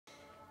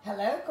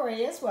Hello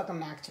Aquarius, welcome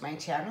back to my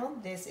channel.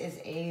 This is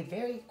a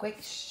very quick,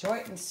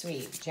 short and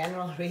sweet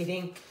general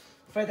reading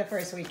for the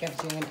first week of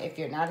June. If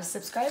you're not a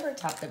subscriber,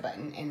 tap the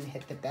button and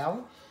hit the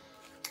bell.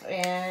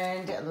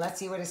 And let's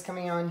see what is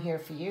coming on here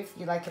for you. If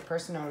you'd like a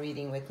personal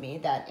reading with me,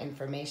 that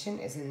information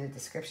is in the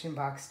description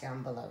box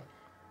down below.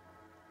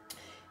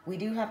 We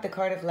do have the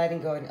card of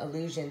letting go and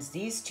illusions.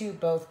 These two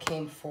both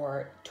came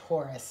for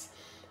Taurus.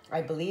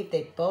 I believe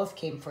they both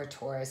came for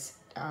Taurus.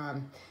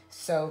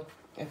 So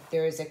if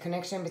there is a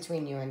connection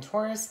between you and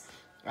Taurus,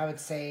 I would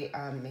say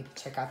maybe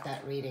check out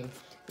that reading.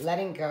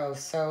 Letting go.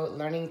 So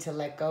learning to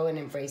let go and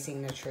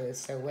embracing the truth.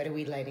 So what are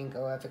we letting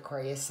go of,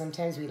 Aquarius?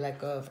 Sometimes we let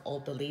go of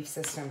old belief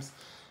systems.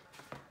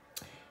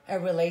 A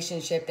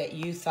relationship that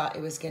you thought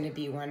it was going to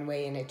be one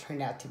way and it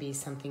turned out to be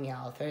something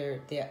else.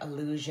 Or the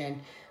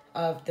illusion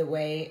of the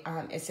way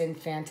it's in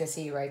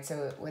fantasy, right?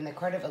 So when the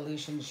card of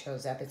illusion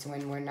shows up, it's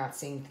when we're not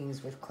seeing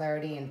things with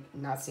clarity and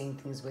not seeing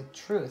things with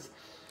truth.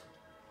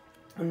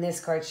 And this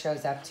card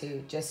shows up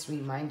to just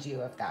remind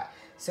you of that.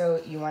 So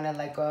you want to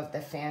let go of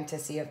the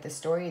fantasy of the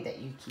story that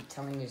you keep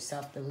telling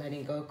yourself. The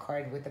letting go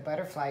card with the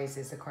butterflies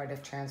is a card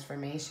of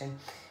transformation.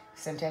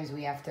 Sometimes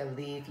we have to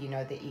leave, the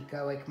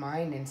egoic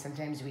mind, and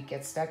sometimes we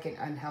get stuck in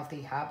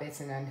unhealthy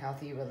habits and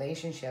unhealthy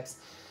relationships,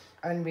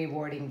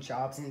 unrewarding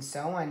jobs, and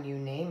so on, you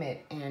name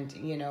it. And,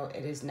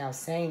 it is now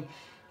saying,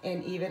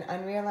 and even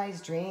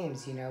unrealized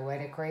dreams,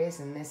 what,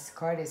 Aquarius, and this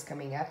card is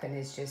coming up and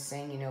is just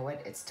saying,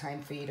 it's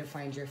time for you to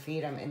find your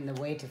freedom. And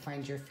the way to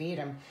find your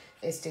freedom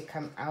is to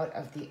come out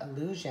of the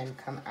illusion,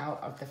 come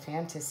out of the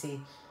fantasy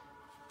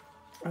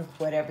of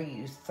whatever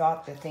you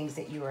thought the things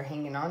that you were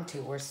hanging on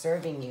to were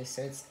serving you.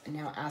 So it's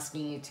now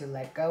asking you to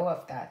let go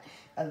of that.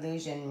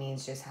 Illusion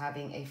means just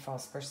having a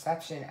false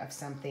perception of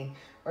something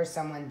or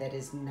someone that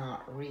is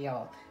not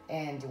real.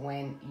 And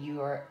when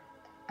you are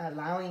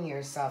allowing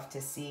yourself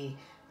to see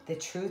the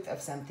truth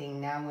of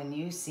something, now when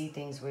you see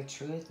things with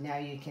truth, now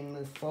you can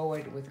move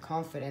forward with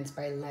confidence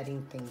by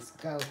letting things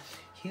go.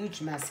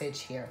 Huge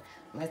message here.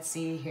 Let's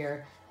see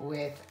here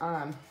with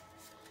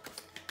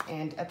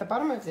and at the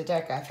bottom of the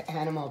deck I have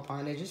animal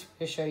bond. I just want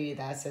to show you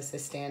that. So it's to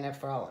stand up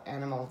for all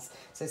animals.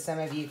 So some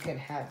of you could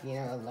have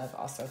a love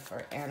also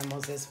for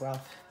animals as well.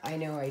 I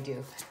know I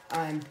do.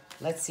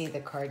 Let's see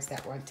the cards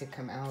that want to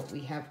come out.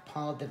 We have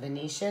Paul the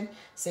Venetian,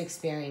 so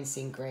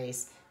experiencing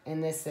grace.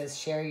 And this says,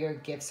 share your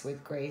gifts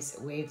with grace.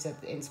 Waves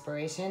of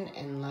inspiration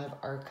and love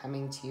are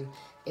coming to you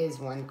is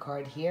one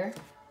card here.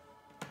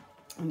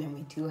 And then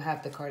we do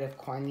have the card of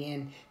Kuan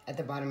Yin at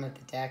the bottom of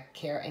the deck.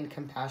 Care and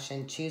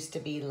compassion. Choose to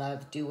be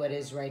loved. Do what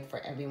is right for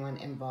everyone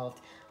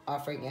involved.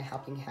 Offering a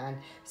helping hand.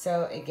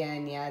 So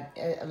again,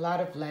 a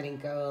lot of letting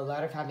go. A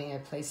lot of having a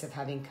place of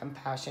having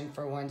compassion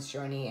for one's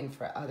journey and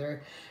for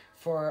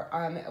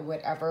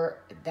whatever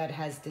that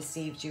has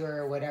deceived you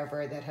or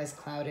whatever that has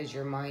clouded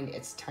your mind.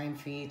 It's time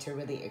for you to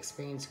really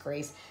experience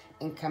grace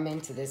and come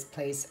into this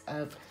place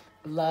of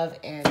love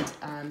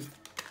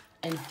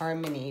and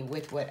harmony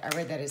with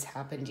whatever that has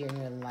happened in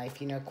your life.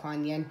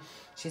 Kuan Yin,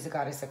 she's a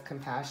goddess of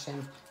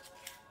compassion.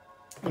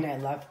 And I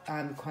love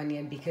Kuan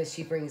Yin because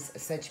she brings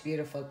such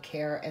beautiful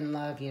care and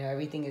love.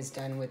 Everything is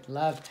done with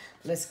love.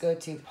 Let's go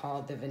to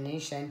Paul the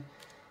Venetian.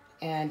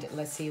 And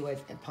let's see what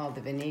Paul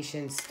the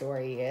Venetian's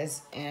story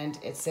is. And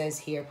it says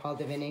here, Paul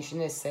the Venetian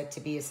is said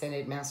to be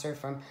ascended master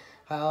from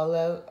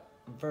Paolo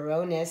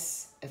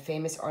Veronese, a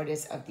famous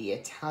artist of the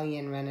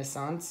Italian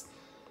Renaissance.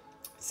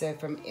 So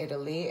from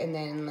Italy. And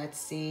then let's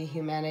see,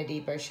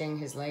 humanity by sharing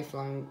his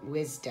lifelong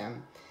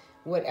wisdom.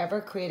 Whatever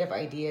creative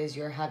ideas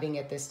you're having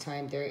at this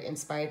time, they're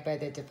inspired by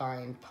the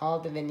divine. Paul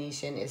the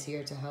Venetian is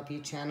here to help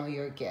you channel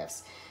your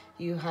gifts.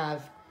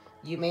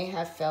 You may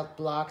have felt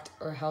blocked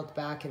or held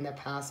back in the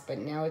past, but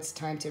now it's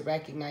time to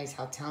recognize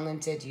how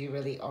talented you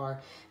really are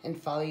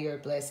and follow your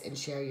bliss and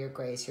share your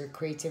grace. Your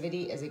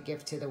creativity is a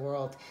gift to the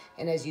world,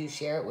 and as you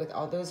share it with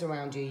all those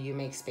around you, you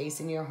make space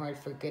in your heart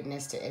for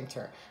goodness to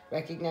enter.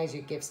 Recognize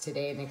your gifts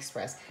today and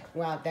express.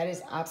 Wow, that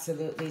is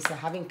absolutely, so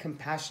having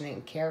compassion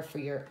and care for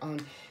your own,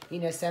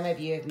 some of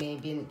you have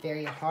maybe been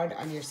very hard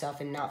on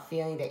yourself and not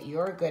feeling that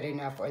you're good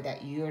enough or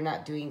that you're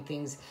not doing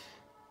things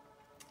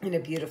in a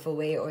beautiful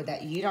way, or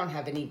that you don't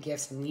have any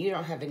gifts and you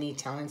don't have any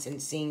talents,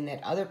 and seeing that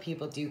other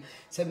people do.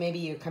 So maybe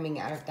you're coming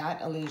out of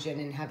that illusion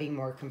and having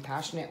more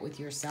compassionate with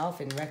yourself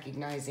and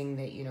recognizing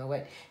that,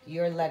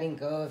 you're letting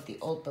go of the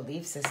old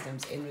belief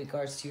systems in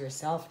regards to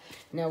yourself.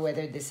 Now,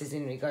 whether this is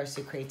in regards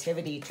to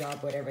creativity,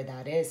 job, whatever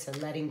that is, so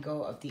letting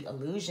go of the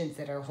illusions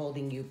that are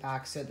holding you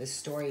back. So the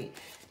story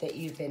that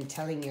you've been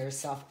telling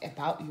yourself,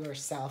 about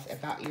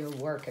your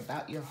work,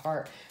 about your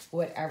heart,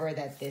 whatever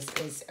that this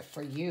is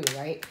for you,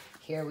 right?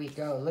 Here we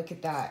go. Look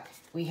at that.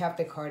 We have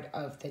the card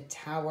of the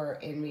Tower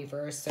in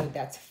reverse. So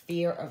that's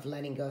fear of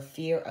letting go,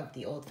 fear of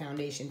the old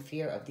foundation,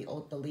 fear of the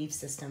old belief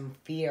system,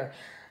 fear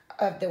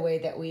of the way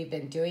that we've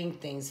been doing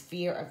things,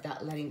 fear of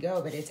that letting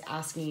go. But it's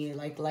asking you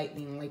like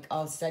lightning, like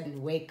all of a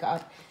sudden wake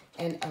up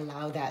and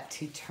allow that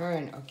to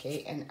turn,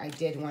 okay? And I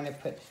did want to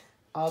put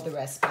all the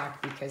rest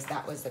back because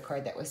that was the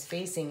card that was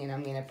facing, and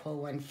I'm going to pull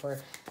one for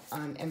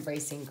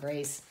embracing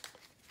grace.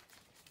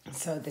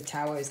 So the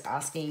Tower is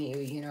asking you,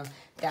 you know,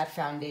 that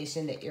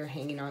foundation that you're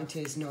hanging on to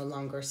is no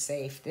longer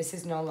safe. This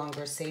is no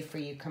longer safe for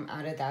you. Come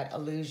out of that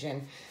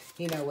illusion,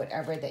 you know,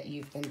 whatever that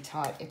you've been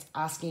taught. It's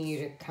asking you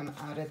to come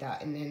out of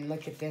that. And then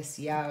look at this.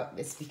 Yeah,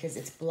 it's because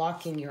it's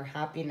blocking your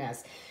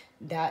happiness.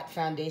 That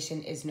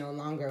foundation is no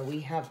longer. We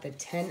have the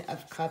 10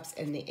 of Cups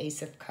and the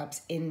Ace of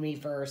Cups in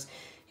reverse.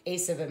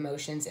 Ace of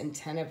Emotions and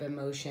 10 of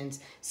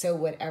Emotions. So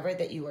whatever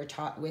that you were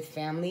taught with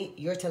family,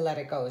 you're to let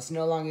it go. It's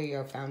no longer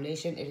your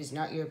foundation. It is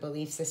not your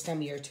belief system.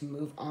 You're to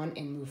move on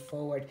and move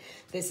forward.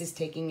 This is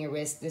taking a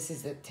risk. This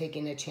is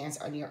taking a chance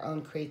on your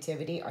own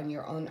creativity, on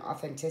your own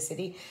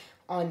authenticity,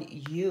 on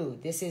you.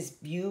 This is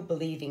you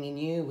believing in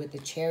you with the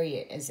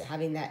Chariot, is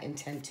having that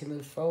intent to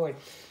move forward.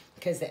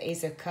 Because the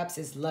Ace of Cups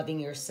is loving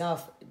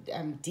yourself,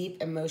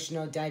 deep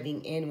emotional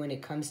diving in when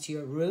it comes to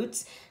your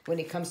roots, when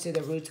it comes to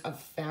the roots of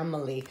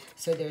family.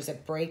 So there's a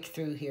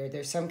breakthrough here.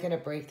 There's some kind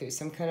of breakthrough,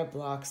 some kind of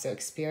block. So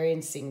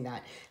experiencing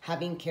that,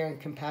 having care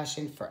and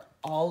compassion for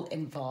all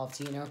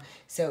involved, you know.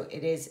 So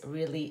it is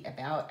really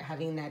about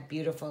having that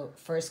beautiful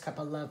first cup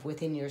of love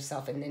within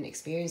yourself and then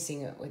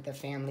experiencing it with the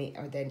family,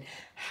 or then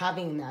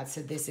having that.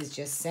 So this is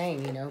just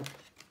saying, you know,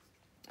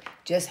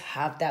 just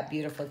have that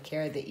beautiful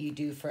care that you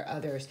do for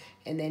others,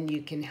 and then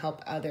you can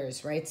help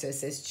others, right? So it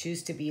says,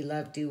 choose to be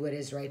loved, do what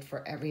is right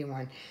for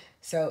everyone.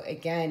 So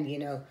again, you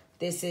know,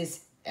 this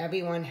is,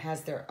 everyone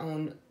has their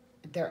own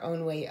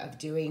way of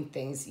doing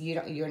things.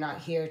 You're not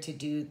here to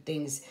do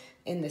things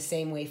in the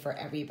same way for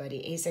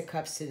everybody. Ace of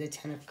Cups to the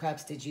 10 of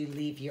Cups. Did you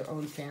leave your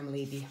own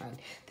family behind?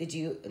 Did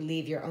you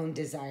leave your own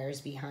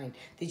desires behind?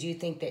 Did you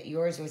think that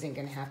yours wasn't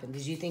going to happen?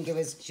 Did you think it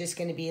was just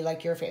going to be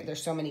like your family?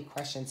 There's so many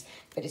questions,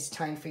 but it's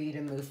time for you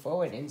to move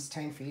forward, and it's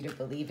time for you to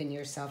believe in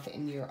yourself,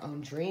 in your own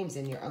dreams,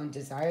 and your own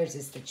desires.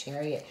 Is the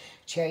Chariot.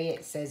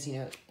 Chariot says, you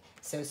know,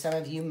 so some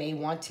of you may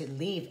want to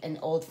leave an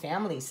old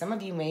family. Some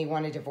of you may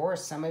want to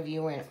divorce. Some of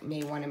you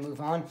may want to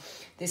move on.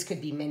 This could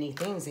be many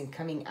things, and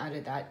coming out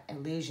of that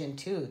illusion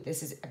too.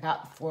 This is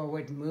about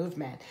forward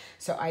movement.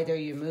 So either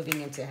you're moving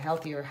into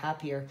healthier,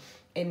 happier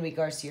in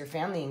regards to your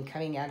family and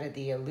coming out of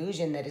the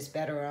illusion that is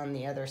better on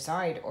the other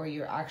side, or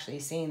you're actually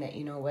saying that,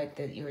 you know what,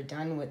 that you're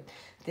done with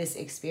this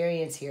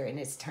experience here, and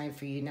it's time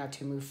for you now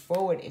to move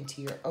forward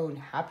into your own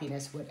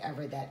happiness,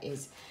 whatever that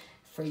is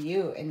for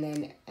you. And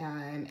then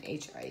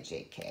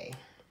HIJK.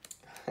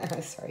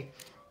 Sorry.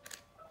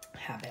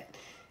 Habit.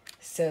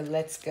 So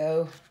let's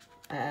go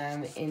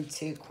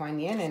into Kuan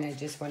Yin, and I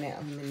just want to,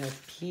 I'm going to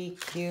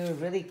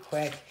PQ really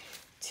quick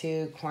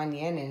to Kuan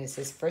Yin, and it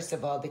says, first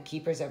of all, the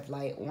keepers of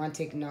light want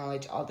to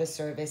acknowledge all the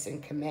service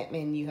and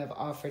commitment you have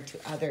offered to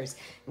others.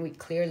 And we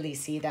clearly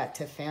see that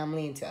to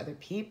family and to other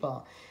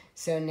people.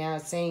 So now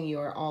it's saying you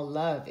are all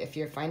love. If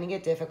you're finding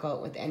it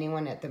difficult with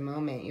anyone at the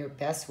moment, your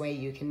best way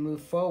you can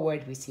move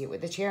forward, we see it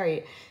with the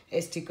Chariot,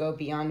 is to go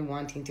beyond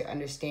wanting to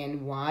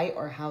understand why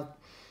or how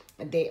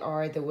they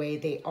are the way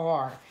they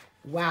are.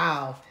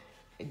 Wow.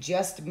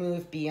 Just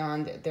move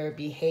beyond their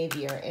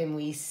behavior. And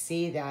we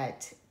see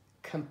that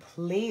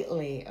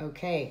completely.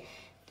 Okay.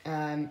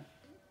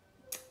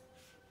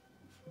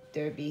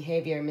 Their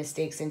behavior,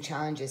 mistakes, and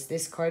challenges.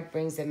 This card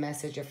brings a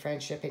message of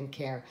friendship and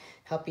care,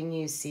 helping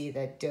you see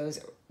that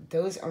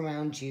those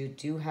around you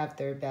do have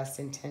their best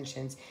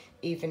intentions,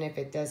 even if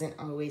it doesn't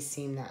always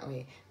seem that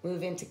way.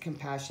 Move into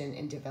compassion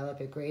and develop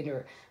a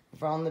greater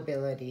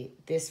vulnerability.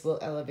 This will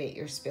elevate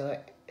your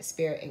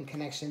spirit and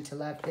connection to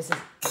love. This is,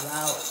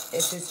 wow,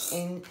 this is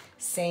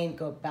insane.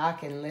 Go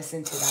back and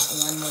listen to that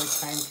one more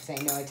time, because I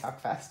know I talk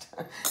fast.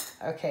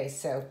 Okay,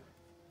 so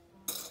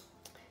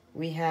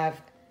we have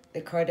the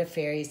card of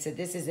fairies. So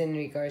this is in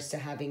regards to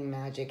having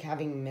magic,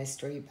 having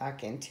mystery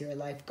back into your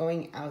life,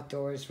 going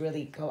outdoors,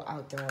 really go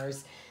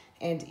outdoors.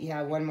 And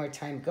yeah, one more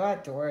time, go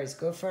outdoors,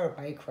 go for a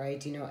bike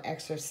ride, you know,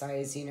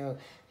 exercise, you know,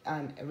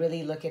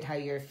 really look at how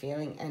you're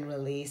feeling and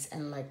release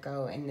and let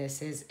go. And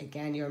this is,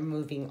 again, you're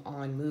moving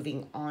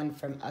on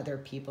from other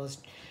people's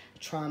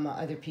trauma,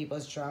 other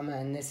people's drama.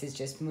 And this is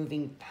just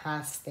moving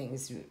past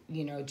things,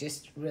 you know,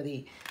 just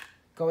really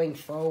going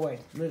forward,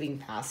 moving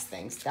past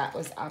things. That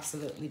was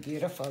absolutely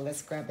beautiful.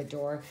 Let's grab a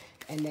door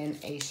and then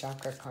a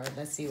chakra card.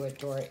 Let's see what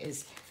door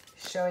is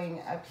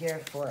showing up here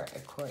for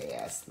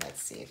Aquarius.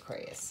 Let's see,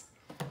 Aquarius.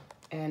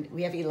 And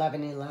we have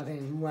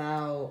 1111.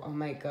 Wow. Oh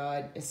my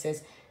God. It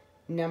says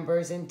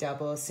numbers in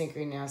double,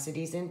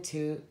 synchronicities in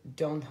two.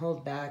 Don't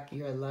hold back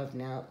your love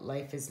now.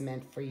 Life is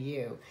meant for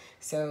you.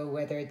 So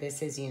whether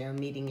this is, you know,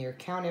 meeting your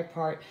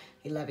counterpart,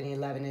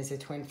 1111 is a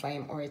twin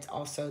flame, or it's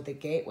also the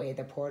gateway,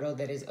 the portal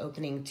that is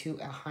opening to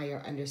a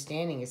higher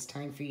understanding. It's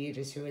time for you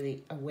to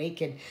really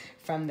awaken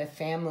from the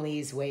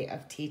family's way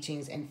of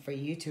teachings, and for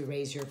you to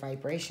raise your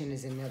vibration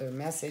is another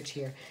message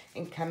here.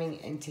 And coming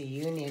into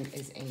union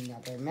is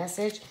another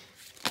message.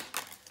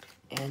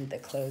 And the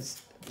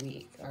close,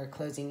 we are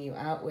closing you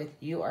out with,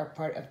 you are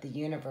part of the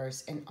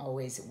universe and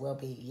always will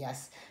be.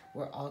 Yes,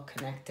 we're all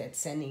connected.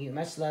 Sending you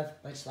much love,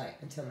 much light.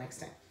 Until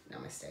next time,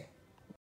 namaste.